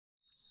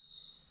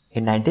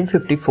In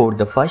 1954,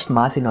 the first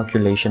mass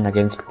inoculation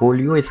against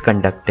polio is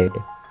conducted.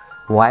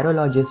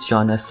 Virologist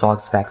Jonas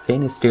Salk's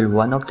vaccine is still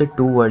one of the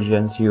two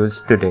versions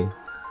used today,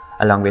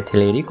 along with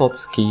Hilary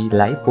Koprowski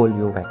live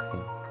polio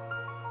vaccine.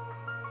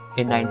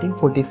 In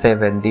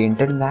 1947, the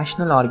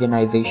International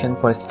Organization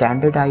for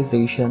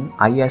Standardization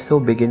 (ISO)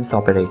 begins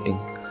operating.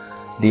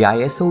 The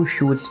ISO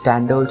issues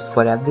standards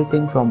for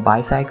everything from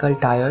bicycle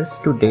tires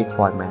to date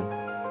format.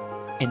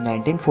 In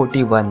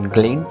 1941,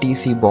 Glenn T.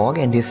 Seaborg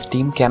and his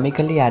team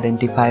chemically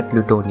identify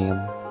plutonium.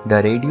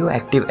 The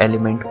radioactive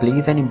element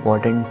plays an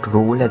important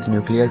role as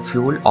nuclear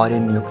fuel or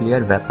in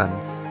nuclear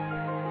weapons.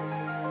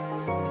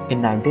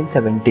 In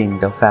 1917,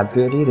 the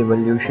February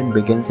Revolution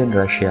begins in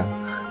Russia.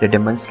 The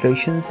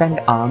demonstrations and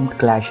armed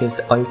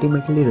clashes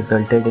ultimately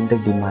resulted in the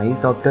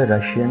demise of the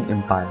Russian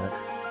Empire.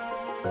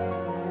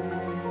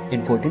 In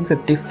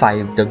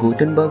 1455, the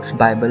Gutenberg's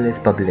Bible is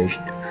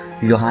published.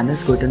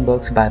 Johannes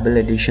Gutenberg's Bible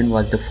edition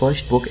was the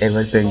first book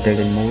ever printed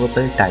in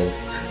movable type,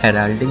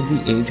 heralding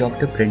the age of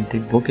the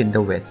printed book in the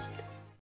West.